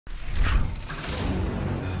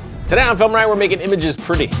Today on FilmRiot, we're making images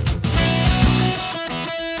pretty.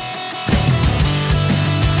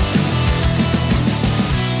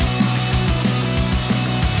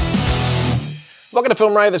 Welcome to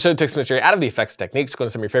FilmRiot, the show that takes mystery out of the effects techniques, going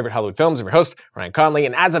to some of your favorite Hollywood films. I'm your host, Ryan Conley,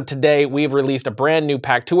 and as of today, we've released a brand new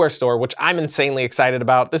pack to our store, which I'm insanely excited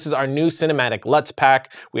about. This is our new cinematic LUTs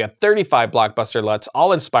pack. We have 35 blockbuster LUTs,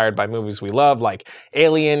 all inspired by movies we love, like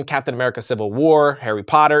Alien, Captain America Civil War, Harry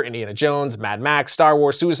Potter, Indiana Jones, Mad Max, Star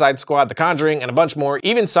Wars, Suicide Squad, The Conjuring, and a bunch more,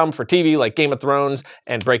 even some for TV like Game of Thrones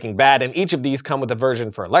and Breaking Bad, and each of these come with a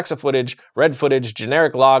version for Alexa footage, Red footage,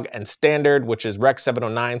 generic log, and standard, which is Rec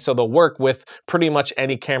 709, so they'll work with pretty much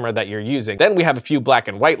any camera that you're using. Then we have a few black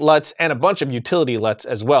and white LUTs and a bunch of utility LUTs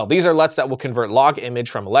as well. These are LUTs that will convert log image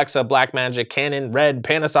from Alexa, Blackmagic, Canon, Red,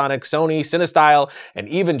 Panasonic, Sony, CineStyle, and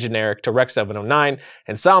even generic to Rec 709,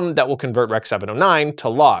 and some that will convert Rec 709 to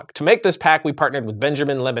log. To make this pack, we partnered with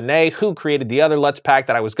Benjamin Lemonet, who created the other LUTs pack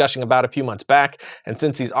that I was gushing about a few months back, and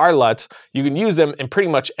since these are LUTs, you can use them in pretty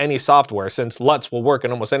much any software since LUTs will work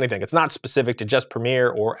in almost anything. It's not specific to just Premiere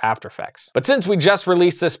or After Effects. But since we just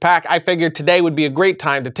released this pack, I figured today would be a great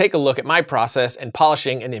time to take a look at my process in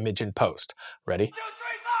polishing an image in post. Ready? 2,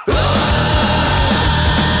 3, 4.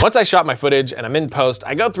 Once I shot my footage and I'm in post,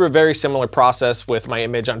 I go through a very similar process with my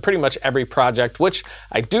image on pretty much every project, which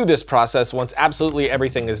I do this process once absolutely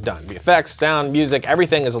everything is done. The effects, sound, music,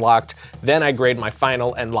 everything is locked. Then I grade my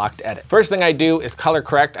final and locked edit. First thing I do is color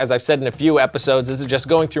correct. As I've said in a few episodes, this is just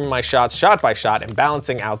going through my shots shot by shot and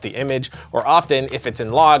balancing out the image, or often, if it's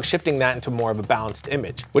in log, shifting that into more of a balanced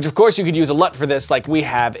image. Which of course you could use a LUT for this like we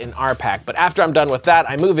have in our pack, but after I'm done with that,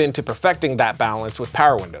 I move into perfecting that balance with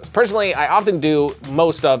power windows. Personally, I often do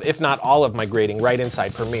most of, if not all of my grading right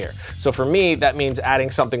inside Premiere. So for me, that means adding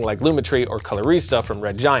something like Lumetri or Colorista from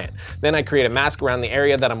Red Giant. Then I create a mask around the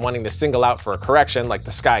area that I'm wanting to single out for a correction, like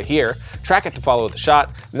the sky here, track it to follow the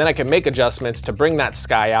shot, and then I can make adjustments to bring that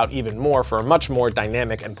sky out even more for a much more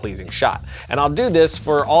dynamic and pleasing shot. And I'll do this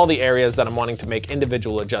for all the areas that I'm wanting to make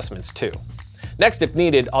individual adjustments to. Next, if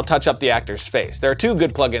needed, I'll touch up the actor's face. There are two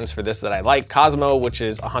good plugins for this that I like. Cosmo, which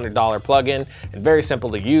is a $100 plugin and very simple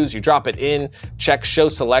to use. You drop it in, check show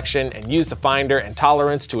selection, and use the finder and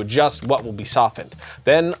tolerance to adjust what will be softened.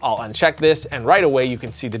 Then I'll uncheck this, and right away you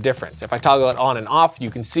can see the difference. If I toggle it on and off, you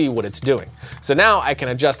can see what it's doing. So now I can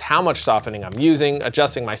adjust how much softening I'm using,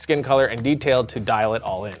 adjusting my skin color and detail to dial it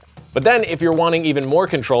all in. But then if you're wanting even more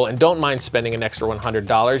control and don't mind spending an extra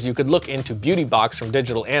 $100, you could look into Beauty Box from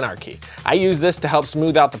Digital Anarchy. I use this to help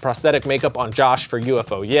smooth out the prosthetic makeup on Josh for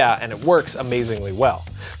UFO Yeah, and it works amazingly well.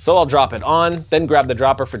 So I'll drop it on, then grab the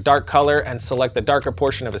dropper for dark color and select the darker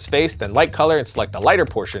portion of his face, then light color and select the lighter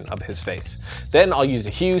portion of his face. Then I'll use a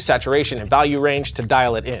hue, saturation, and value range to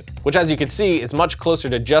dial it in, which as you can see is much closer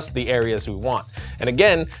to just the areas we want. And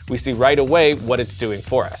again, we see right away what it's doing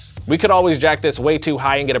for us. We could always jack this way too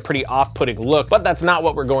high and get a pretty off-putting look, but that's not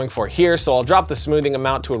what we're going for here, so I'll drop the smoothing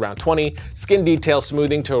amount to around 20, skin detail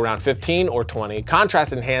smoothing to around 15 or 20,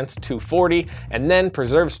 contrast enhance to 40, and then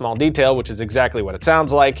preserve small detail, which is exactly what it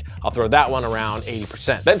sounds like. I'll throw that one around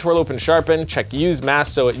 80%. Then twirl open sharpen, check use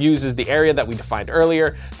mask so it uses the area that we defined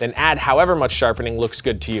earlier, then add however much sharpening looks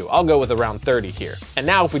good to you. I'll go with around 30 here. And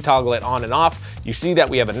now if we toggle it on and off, you see that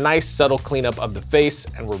we have a nice subtle cleanup of the face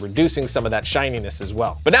and we're reducing some of that shininess as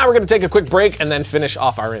well. But now we're gonna take a quick break and then finish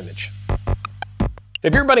off our image.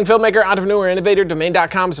 If you're a budding filmmaker, entrepreneur, or innovator,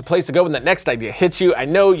 domain.com is the place to go when that next idea hits you. I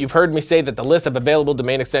know you've heard me say that the list of available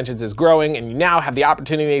domain extensions is growing, and you now have the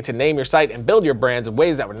opportunity to name your site and build your brands in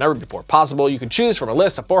ways that were never before possible. You can choose from a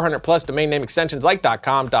list of 400 plus domain name extensions like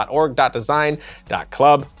 .com, .org, .design,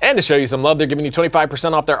 .club. And to show you some love, they're giving you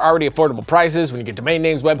 25% off their already affordable prices. When you get domain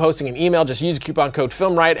names, web hosting, and email, just use the coupon code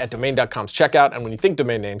FilmRiot at domain.com's checkout. And when you think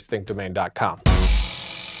domain names, think domain.com.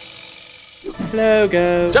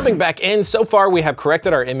 Logo. Jumping back in, so far we have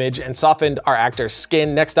corrected our image and softened our actor's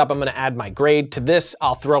skin. Next up, I'm going to add my grade. To this,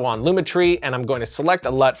 I'll throw on Lumetri, and I'm going to select a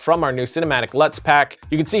LUT from our new cinematic LUTs pack.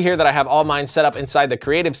 You can see here that I have all mine set up inside the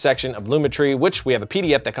creative section of Lumetri, which we have a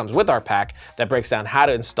PDF that comes with our pack that breaks down how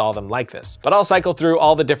to install them like this. But I'll cycle through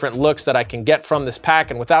all the different looks that I can get from this pack,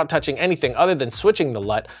 and without touching anything other than switching the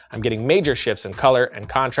LUT, I'm getting major shifts in color and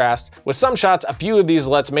contrast. With some shots, a few of these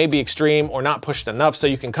LUTs may be extreme or not pushed enough, so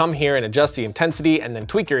you can come here and adjust adjust the intensity and then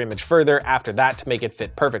tweak your image further after that to make it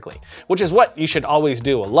fit perfectly, which is what you should always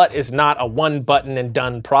do. A LUT is not a one button and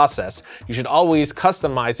done process. You should always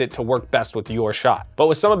customize it to work best with your shot. But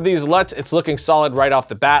with some of these LUTs, it's looking solid right off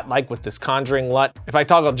the bat, like with this Conjuring LUT. If I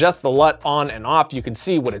toggle just the LUT on and off, you can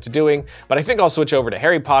see what it's doing, but I think I'll switch over to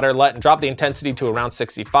Harry Potter LUT and drop the intensity to around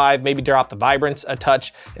 65, maybe drop the vibrance a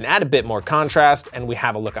touch and add a bit more contrast, and we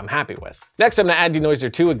have a look I'm happy with. Next, I'm gonna add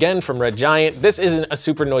Denoiser 2 again from Red Giant. This isn't a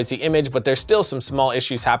super noisy image, but there's still some small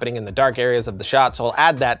issues happening in the dark areas of the shot, so I'll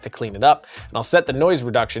add that to clean it up, and I'll set the noise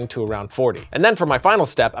reduction to around 40. And then for my final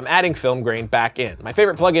step, I'm adding film grain back in. My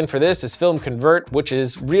favorite plugin for this is Film Convert, which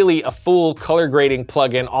is really a full color grading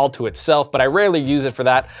plugin all to itself, but I rarely use it for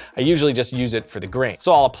that. I usually just use it for the grain.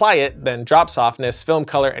 So I'll apply it, then drop softness, film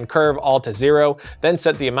color, and curve all to 0, then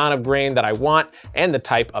set the amount of grain that I want and the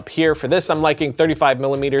type up here. For this, I'm liking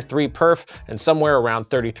 35mm 3 perf and somewhere around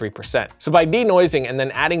 33%. So by denoising and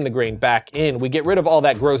then adding the grain back in, we get rid of all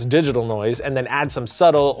that gross digital noise and then add some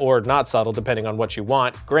subtle or not subtle, depending on what you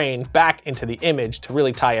want, grain back into the image to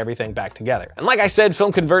really tie everything back together. And like I said,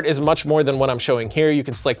 Film Convert is much more than what I'm showing here. You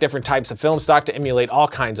can select different types of film stock to emulate all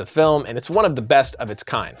kinds of film, and it's one of the best of its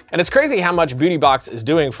kind. And it's crazy how much Beauty Box is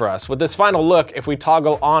doing for us. With this final look, if we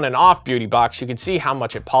toggle on and off Beauty Box, you can see how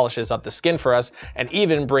much it polishes up the skin for us and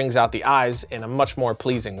even brings out the eyes in a much more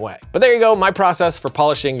pleasing way. But there you go, my process for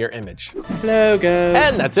polishing your image. Logo.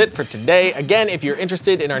 And that's it for today. Again, if you're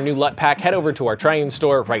interested in our new LUT pack, head over to our Triune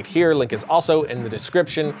store right here. Link is also in the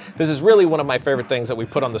description. This is really one of my favorite things that we've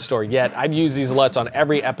put on the store yet. I've used these LUTs on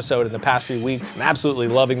every episode in the past few weeks and absolutely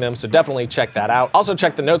loving them, so definitely check that out. Also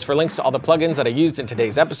check the notes for links to all the plugins that I used in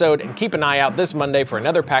today's episode, and keep an eye out this Monday for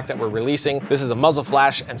another pack that we're releasing. This is a muzzle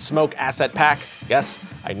flash and smoke asset pack. Yes,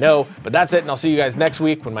 I know, but that's it, and I'll see you guys next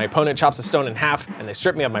week when my opponent chops a stone in half and they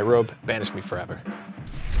strip me of my robe, banish me forever.